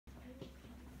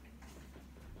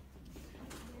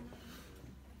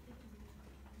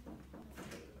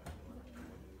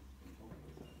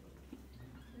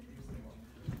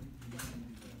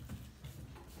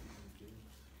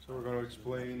we're going to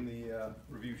explain the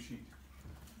review sheet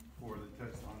for the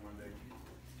test on Monday.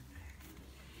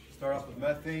 Start off with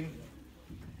methane.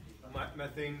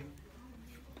 Methane,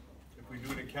 if we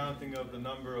do an accounting of the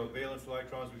number of valence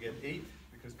electrons, we get 8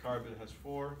 because carbon has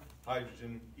 4.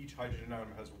 Hydrogen, each hydrogen atom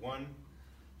has 1.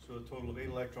 So a total of 8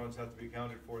 electrons have to be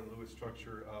accounted for in the Lewis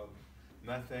structure of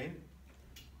methane.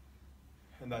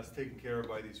 And that's taken care of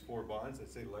by these 4 bonds,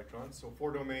 that's 8 electrons. So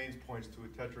 4 domains points to a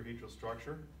tetrahedral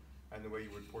structure. And the way you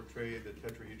would portray the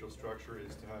tetrahedral structure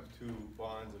is to have 2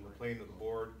 bonds in the plane of the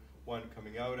board, one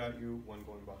coming out at you, one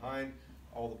going behind.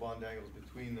 All the bond angles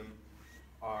between them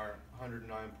are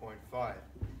 109.5.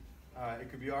 It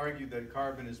could be argued that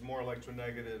carbon is more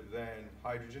electronegative than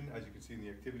hydrogen. As you can see in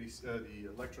the the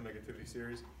electronegativity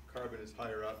series, carbon is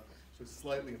higher up, so it's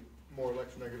slightly more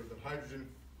electronegative than hydrogen.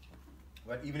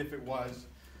 But even if it was,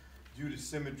 due to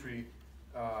symmetry,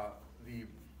 the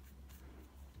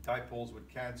dipoles would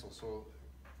cancel, so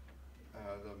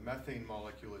the methane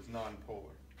molecule is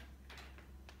nonpolar.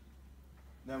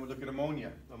 Now we look at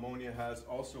ammonia. Ammonia has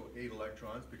also 8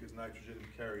 electrons because nitrogen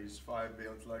carries 5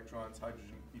 valence electrons.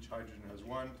 Each hydrogen has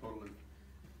 1. Total of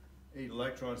 8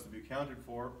 electrons to be accounted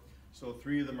for. So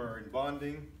 3 of them are in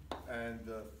bonding, and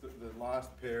the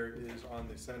last pair is on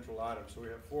the central atom. So we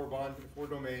have 4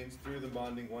 domains, 3 of them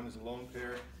bonding, 1 is a lone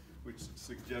pair, which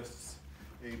suggests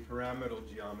a pyramidal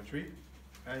geometry.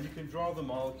 And you can draw the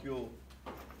molecule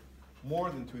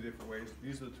more than 2 different ways.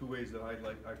 These are the 2 ways that I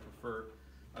prefer.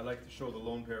 I like to show the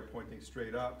lone pair pointing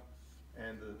straight up,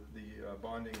 and the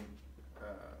bonding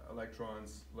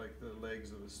electrons like the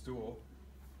legs of a stool.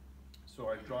 So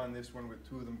I've drawn this one with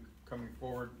 2 of them coming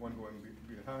forward, 1 going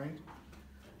behind.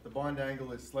 The bond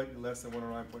angle is slightly less than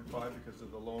 109.5 because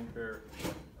of the lone pair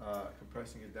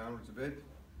compressing it downwards a bit.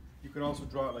 You can also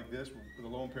draw it like this, with the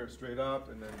lone pair straight up,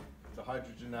 and then the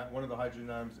hydrogen, one of the hydrogen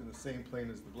atoms in the same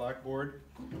plane as the blackboard,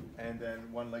 and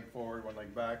then 1 leg forward, 1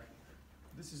 leg back.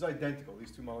 This is identical.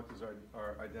 These 2 molecules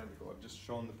are identical. I've just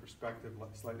shown the perspective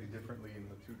slightly differently in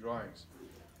the 2 drawings.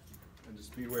 And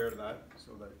just be aware of that,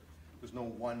 so that there's no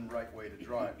one right way to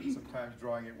draw it. Sometimes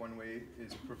drawing it one way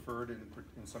is preferred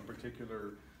in some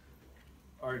particular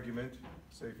argument.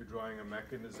 Say if you're drawing a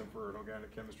mechanism for an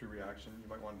organic chemistry reaction, you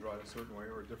might want to draw it a certain way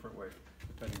or a different way,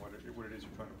 depending on what it is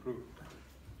you're trying to prove.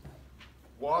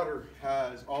 Water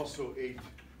has also 8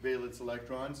 valence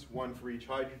electrons, 1 for each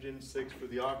hydrogen, 6 for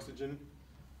the oxygen.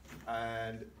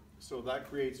 And so that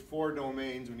creates 4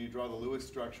 domains when you draw the Lewis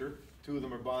structure. 2 of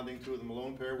them are bonding, 2 of them a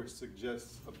lone pair, which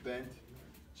suggests a bent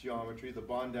geometry. The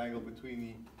bond angle between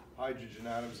the hydrogen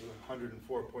atoms is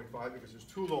 104.5 because there's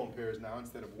 2 lone pairs now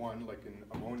instead of 1, like in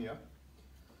ammonia.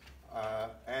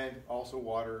 And also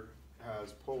water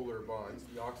has polar bonds.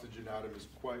 The oxygen atom is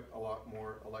quite a lot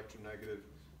more electronegative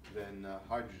than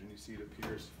hydrogen. You see it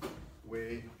appears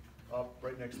way up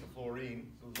right next to fluorine.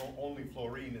 So only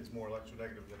fluorine is more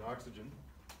electronegative than oxygen.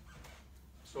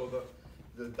 So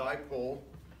the dipole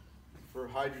for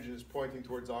hydrogen is pointing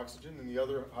towards oxygen, and the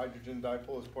other hydrogen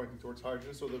dipole is pointing towards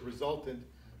hydrogen. So the resultant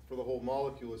for the whole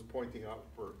molecule is pointing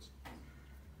upwards.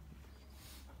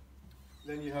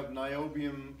 Then you have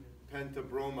niobium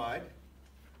pentabromide.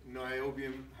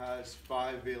 Niobium has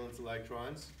 5 valence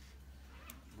electrons.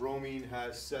 Bromine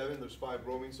has 7. There's 5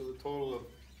 bromines, so the total of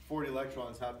 40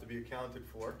 electrons have to be accounted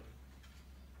for.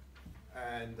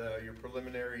 And your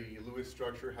preliminary Lewis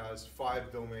structure has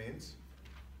 5 domains.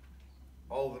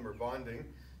 All of them are bonding,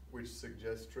 which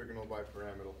suggests trigonal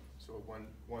bipyramidal. So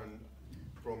one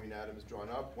bromine atom is drawn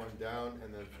up, 1 down,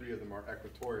 and then 3 of them are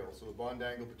equatorial. So the bond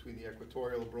angle between the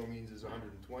equatorial bromines is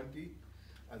 120,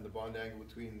 and the bond angle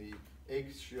between the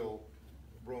axial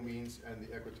bromines and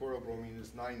the equatorial bromine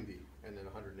is 90, and then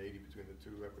 180 between the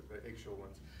 2 axial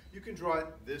ones. You can draw it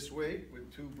this way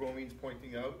with 2 bromines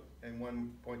pointing out and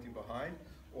 1 pointing behind,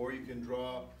 or you can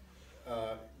draw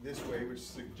this way, which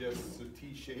suggests a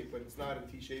T shape, but it's not a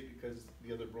T shape because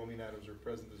the other bromine atoms are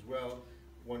present as well,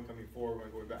 1 coming forward,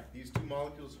 1 going back. These 2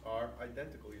 molecules are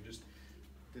identical. You're just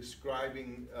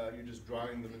describing, you're just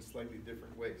drawing them in slightly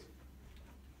different ways.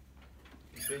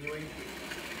 Continuing.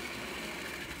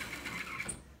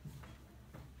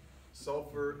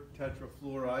 Sulfur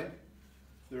tetrafluoride.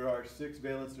 There are 6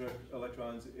 valence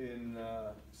electrons in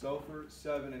sulfur,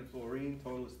 7 in fluorine.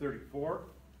 Total is 34,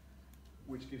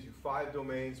 which gives you 5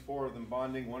 domains, 4 of them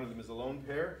bonding. 1 of them is a lone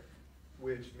pair,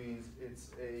 which means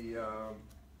it's a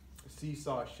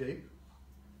seesaw shape.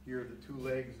 Here are the 2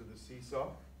 legs of the seesaw.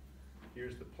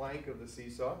 Here's the plank of the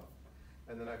seesaw,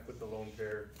 and then I put the lone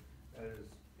pair as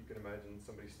you can imagine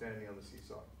somebody standing on the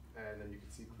seesaw, and then you can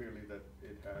see clearly that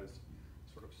it has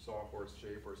sort of sawhorse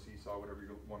shape or seesaw, whatever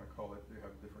you want to call it. They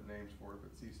have different names for it,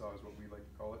 but seesaw is what we like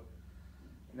to call it.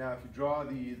 Now, if you draw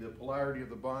the polarity of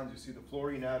the bonds, you see the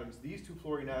fluorine atoms. These two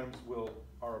fluorine atoms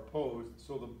are opposed,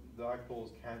 so the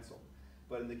dipoles cancel.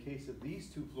 But in the case of these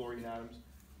two fluorine atoms,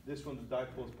 this one, the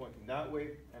dipole is pointing that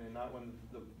way, and in that one,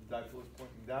 the dipole is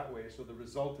pointing that way. So the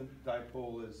resultant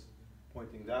dipole is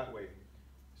pointing that way.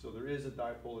 So there is a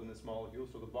dipole in this molecule.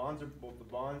 So the bonds both the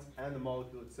bonds and the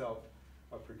molecule itself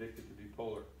are predicted to be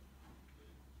polar.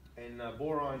 In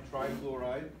boron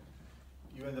trifluoride,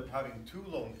 you end up having 2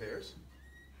 lone pairs.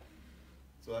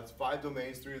 So that's 5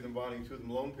 domains, 3 of them bonding, 2 of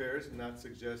them lone pairs, and that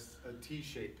suggests a T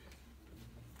shape.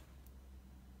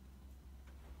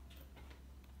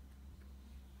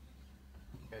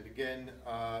 And again,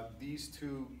 these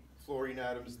 2 fluorine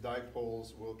atoms,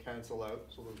 dipoles, will cancel out.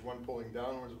 So there's one pulling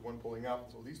downwards, one pulling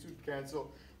up. So these 2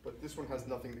 cancel, but this one has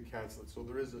nothing to cancel it. So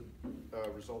there is a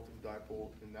resultant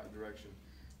dipole in that direction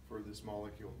for this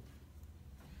molecule.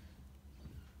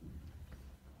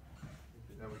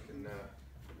 Now we can do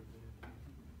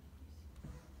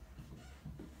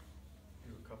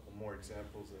a couple more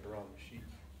examples that are on the sheet.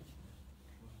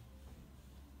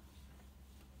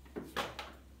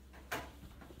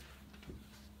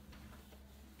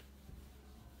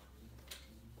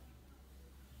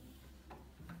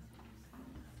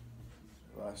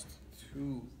 Last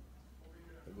 2,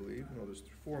 I believe. No, there's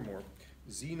 4 more.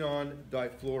 Xenon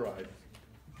difluoride.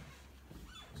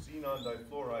 Xenon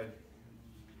difluoride.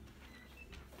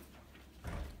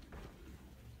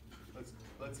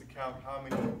 Let's account how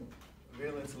many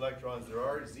valence electrons there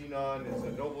are. Xenon is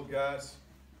a noble gas.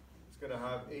 It's going to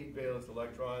have 8 valence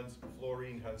electrons.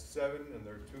 Fluorine has 7, and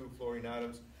there are 2 fluorine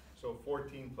atoms. So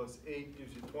 14 plus 8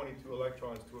 gives you 22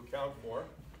 electrons to account for.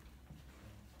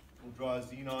 We'll draw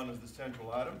xenon as the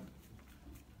central atom.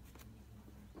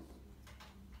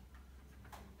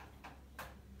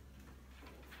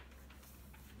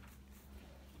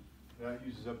 That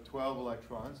uses up 12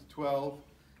 electrons. 12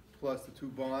 plus the 2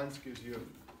 bonds gives you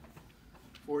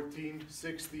 14,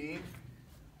 16,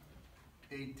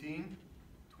 18,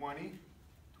 20,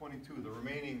 22. The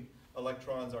remaining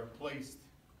electrons are placed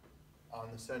on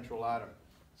the central atom.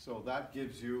 So that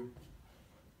gives you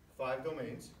 5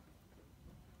 domains.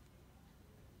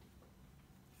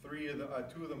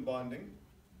 2 of them bonding,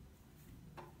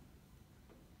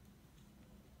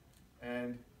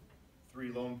 and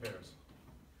 3 lone pairs.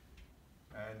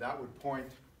 And that would point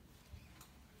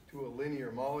to a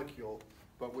linear molecule,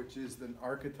 but which is an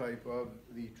archetype of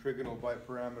the trigonal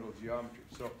bipyramidal geometry.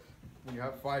 So when you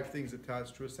have 5 things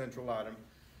attached to a central atom,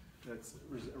 that's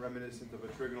reminiscent of a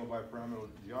trigonal bipyramidal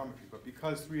geometry. But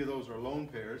because 3 of those are lone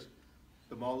pairs,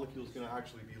 the molecule is going to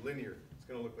actually be linear. It's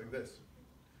going to look like this.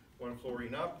 1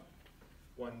 fluorine up,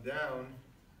 1 down,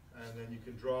 and then you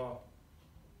can draw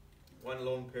 1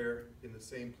 lone pair in the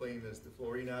same plane as the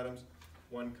fluorine atoms,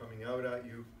 1 coming out at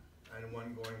you, and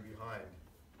 1 going behind.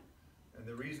 And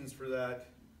the reasons for that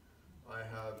I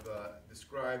have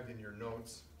described in your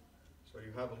notes. So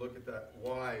you have a look at that.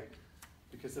 Why?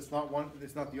 Because it's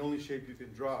not the only shape you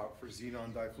can draw for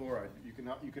xenon difluoride.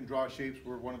 You can draw shapes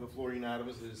where one of the fluorine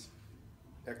atoms is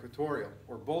equatorial,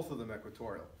 or both of them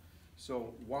equatorial.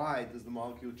 So why does the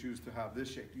molecule choose to have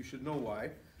this shape? You should know why,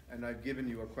 and I've given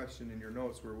you a question in your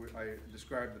notes where I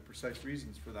described the precise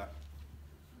reasons for that.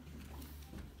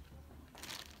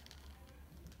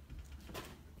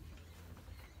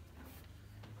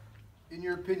 In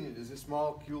your opinion, is this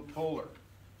molecule polar?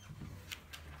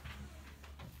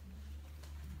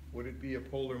 Would it be a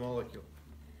polar molecule?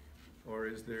 Or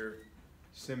is there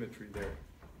symmetry there?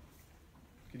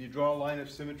 Can you draw a line of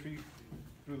symmetry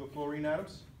through the fluorine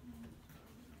atoms?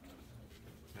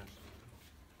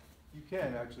 You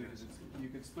can actually, because you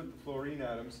can split the fluorine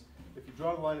atoms. If you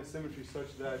draw a line of symmetry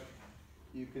such that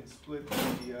you can split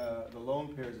the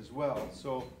lone pairs as well.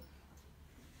 So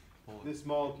this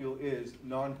molecule is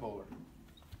nonpolar.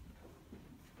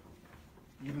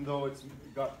 Even though it's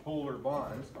got polar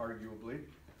bonds, arguably,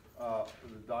 the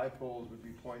dipoles would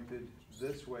be pointed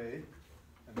this way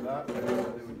and that way,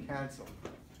 so they would cancel.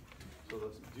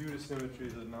 So due to symmetry,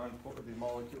 the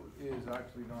molecule is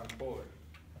actually nonpolar.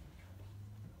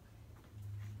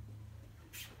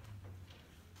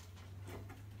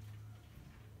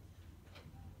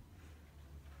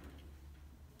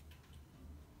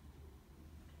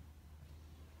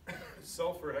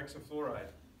 Sulfur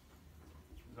hexafluoride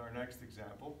is our next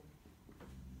example.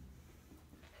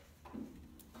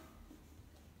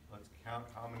 Let's count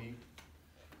how many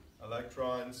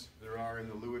electrons there are in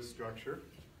the Lewis structure.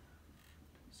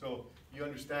 So you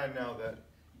understand now that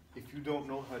if you don't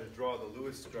know how to draw the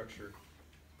Lewis structure,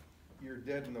 you're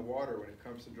dead in the water when it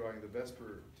comes to drawing the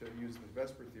using the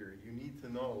VSEPR theory. You need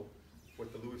to know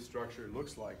what the Lewis structure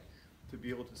looks like to be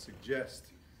able to suggest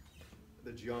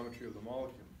the geometry of the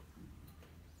molecule.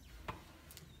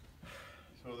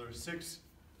 So there's 6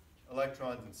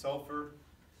 electrons in sulfur,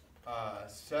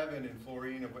 7 in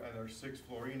fluorine, and there's 6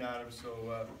 fluorine atoms,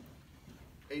 so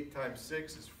 8 times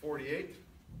 6 is 48.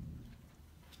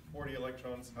 40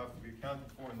 electrons have to be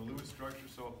accounted for in the Lewis structure,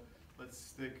 so let's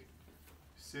stick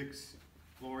 6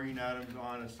 fluorine atoms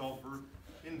on a sulfur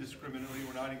indiscriminately.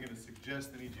 We're not even going to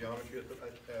suggest any geometry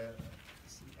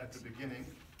at the beginning.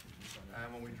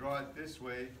 And when we draw it this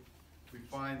way, we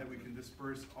find that we can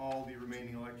disperse all the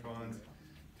remaining electrons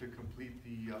to complete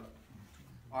the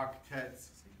octets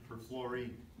for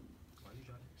fluorine.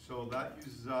 So that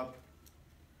uses up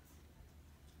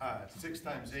 6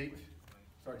 times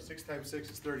 6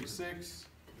 is 36.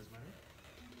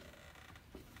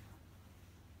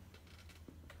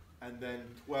 And then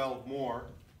 12 more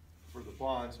for the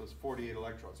bond, so it's 48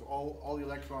 electrons. So all the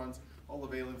electrons, all the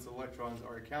valence electrons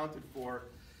are accounted for.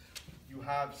 You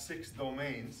have 6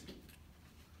 domains,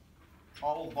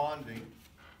 all bonding,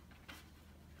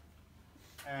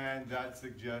 and that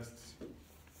suggests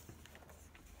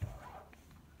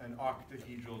an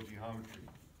octahedral geometry.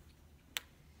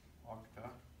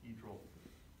 Octahedral.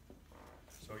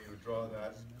 So you would draw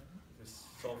that. This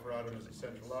sulfur atom is a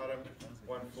central atom,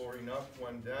 1 fluorine up,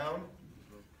 1 down.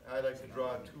 I'd like to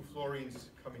draw 2 fluorines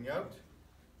coming out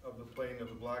of the plane of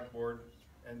the blackboard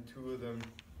and 2 of them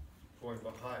going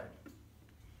behind.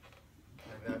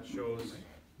 And that shows,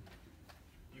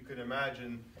 you can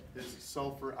imagine this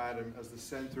sulfur atom as the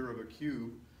center of a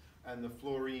cube, and the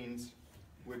fluorines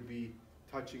would be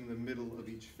touching the middle of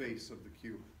each face of the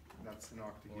cube. And that's an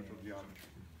octahedral geometry.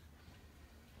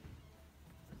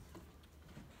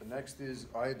 The next is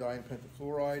iodine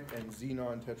pentafluoride and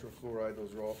xenon tetrafluoride.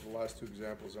 Those are all the last 2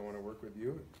 examples I want to work with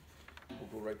you.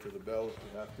 We'll go right to the bell if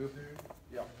we have to.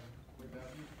 Yeah.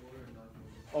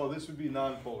 Oh, this would be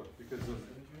nonpolar because of,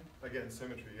 again,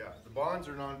 symmetry. Yeah, the bonds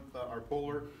are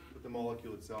polar, but the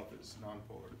molecule itself is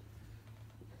nonpolar.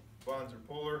 Bonds are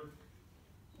polar,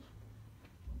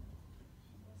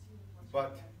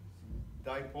 but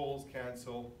dipoles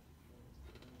cancel.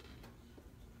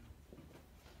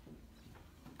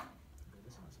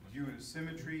 Due to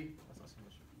symmetry,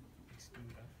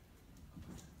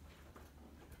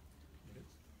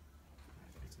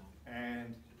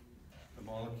 and the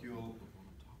molecule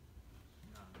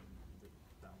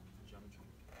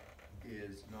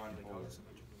is nonpolar.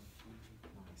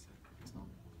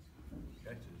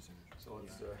 Okay, so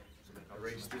let's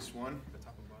erase this one.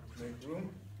 Make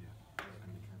room.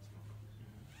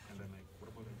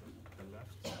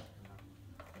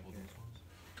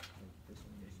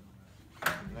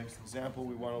 The next example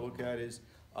we want to look at is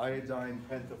iodine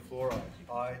pentafluoride,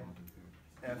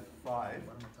 IF5.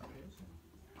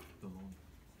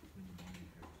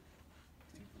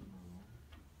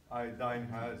 Iodine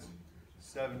has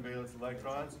 7 valence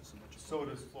electrons, so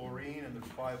does fluorine, and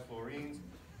there's 5 fluorines.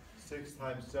 6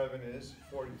 times 7 is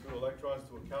 42 electrons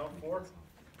to account for.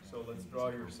 So let's draw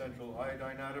your central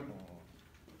iodine atom,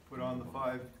 put on the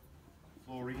 5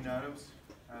 fluorine atoms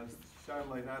as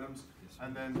satellite atoms,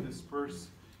 and then disperse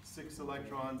 6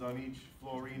 electrons on each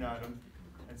fluorine atom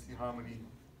and see how many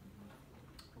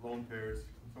lone pairs,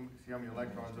 see how many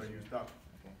electrons are used up.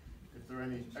 If there are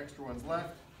any extra ones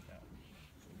left,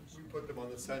 we put them on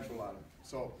the central atom.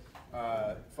 So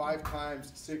 5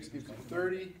 times 6 gives you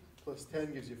 30, plus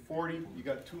 10 gives you 40. You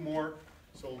got 2 more,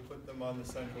 so we'll put them on the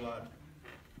central atom.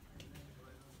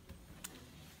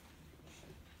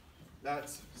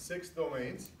 That's 6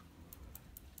 domains.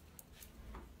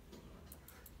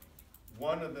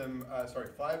 1 of them,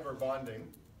 5 are bonding,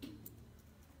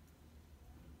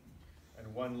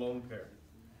 and 1 lone pair.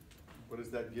 What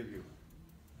does that give you?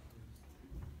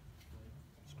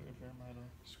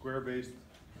 Square-based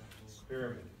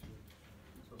pyramid.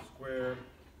 So square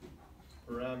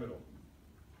pyramidal.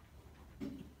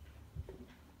 And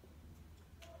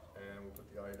we'll put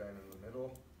the iodine in the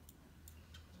middle.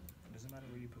 It doesn't matter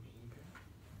where you put the lone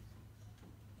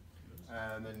pair.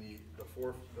 And then the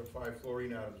 5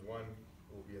 fluorine atoms, 1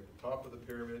 will be at the top of the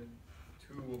pyramid,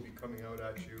 2 will be coming out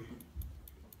at you,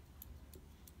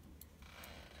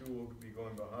 2 will be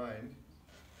going behind,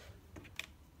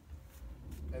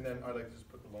 and then I'd like to just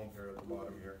put the lone pair at the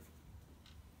bottom here.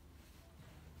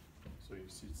 So you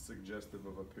see it's suggestive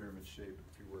of a pyramid shape.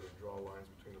 If you were to draw lines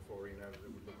between the fluorine atoms,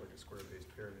 it would look like a square-based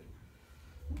pyramid.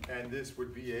 And this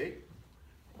would be a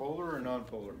polar or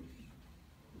non-polar?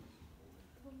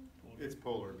 It's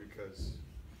polar because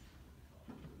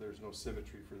there's no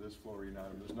symmetry for this fluorine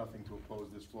atom. There's nothing to oppose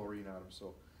this fluorine atom,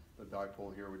 so the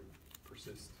dipole here would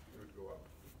persist. It would go up.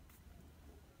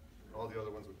 All the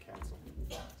other ones would cancel.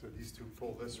 So these 2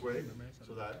 pull this way,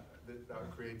 so that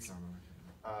creates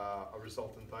a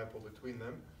resultant dipole between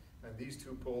them. And these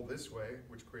two pull this way,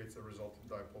 which creates a resultant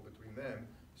dipole between them.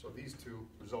 So these two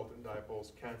resultant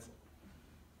dipoles cancel.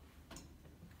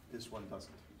 This one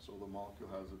doesn't. So the molecule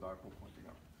has a dipole pointing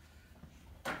up.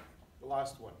 The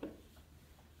last one.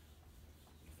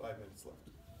 5 minutes left.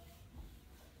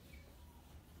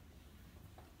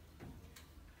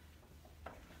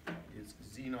 Is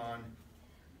xenon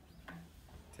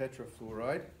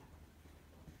tetrafluoride.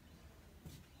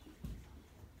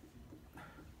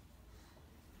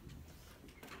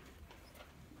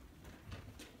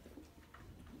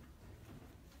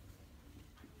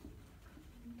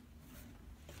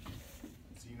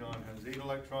 Xenon has 8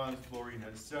 electrons, fluorine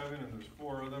has 7, and there's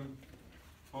 4 of them.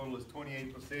 Total is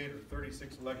 28 plus 8, or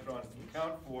 36 electrons to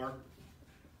account for.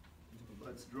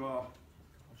 Let's draw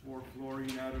 4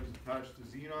 fluorine atoms attached to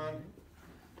xenon,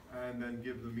 and then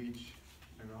give them each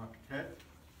an octet.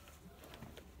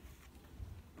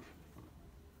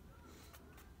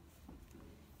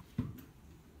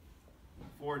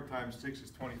 Four times 6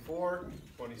 is 24,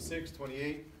 26,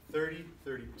 28, 30,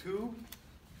 32,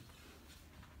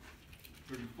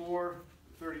 34,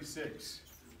 36.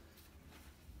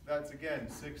 That's again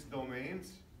 6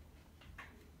 domains,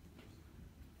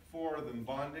 4 of them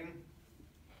bonding,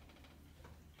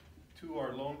 2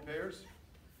 are lone pairs,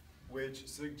 which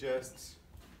suggests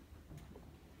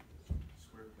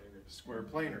square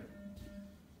planar.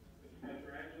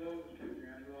 Mr. Angelo,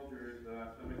 there's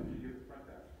something to you at the front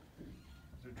desk.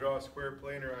 To draw a square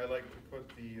planar, I like to put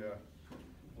the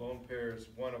lone pairs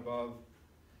one above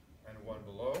and one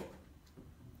below,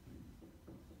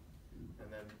 and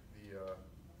then the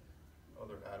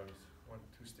other atoms,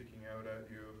 2 sticking out at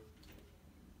you,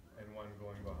 and 1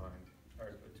 going behind,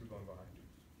 or 2 going behind you.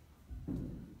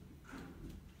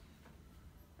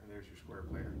 And there's your square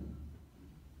planar.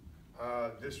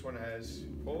 This one has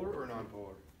polar or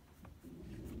non-polar?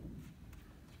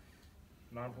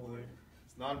 Non-polar.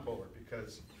 It's non-polar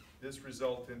because this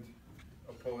resultant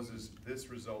opposes this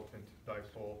resultant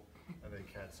dipole, and they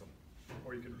cancel.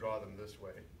 Or you could draw them this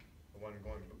way. The one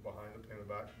going behind the plane of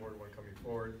the backboard, one coming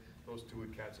forward, those 2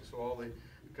 would cancel. So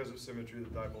because of symmetry, the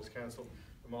dipoles cancel.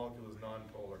 The molecule is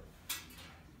non-polar.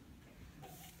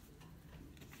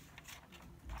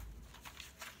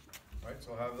 All right,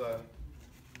 so have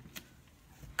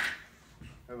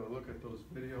a look at those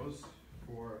videos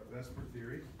for VSEPR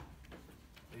theory.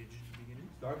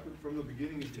 Start from the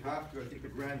beginning if you have to. I think the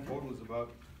grand total is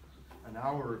about an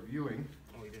hour of viewing.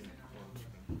 Oh, you didn't.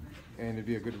 And it'd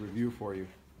be a good review for you.